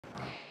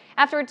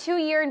After a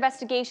 2-year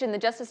investigation, the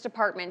Justice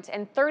Department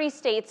and 30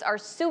 states are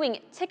suing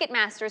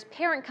Ticketmaster's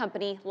parent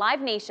company,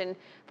 Live Nation,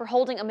 for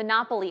holding a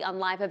monopoly on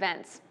live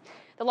events.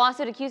 The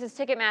lawsuit accuses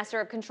Ticketmaster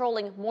of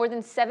controlling more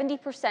than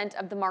 70%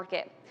 of the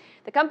market.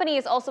 The company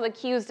is also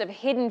accused of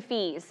hidden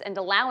fees and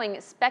allowing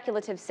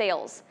speculative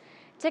sales.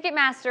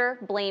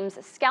 Ticketmaster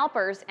blames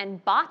scalpers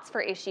and bots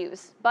for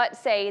issues, but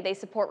say they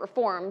support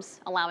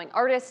reforms, allowing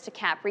artists to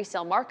cap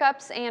resale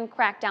markups and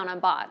crack down on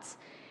bots.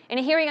 In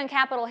a hearing on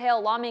Capitol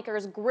Hill,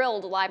 lawmakers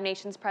grilled Live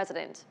Nation's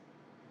president.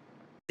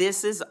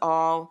 This is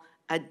all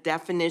a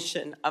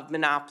definition of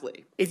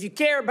monopoly. If you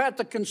care about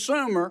the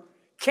consumer,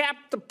 cap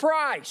the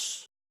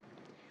price.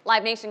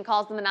 Live Nation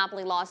calls the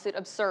monopoly lawsuit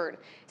absurd,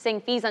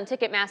 saying fees on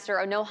Ticketmaster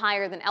are no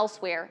higher than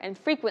elsewhere and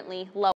frequently low.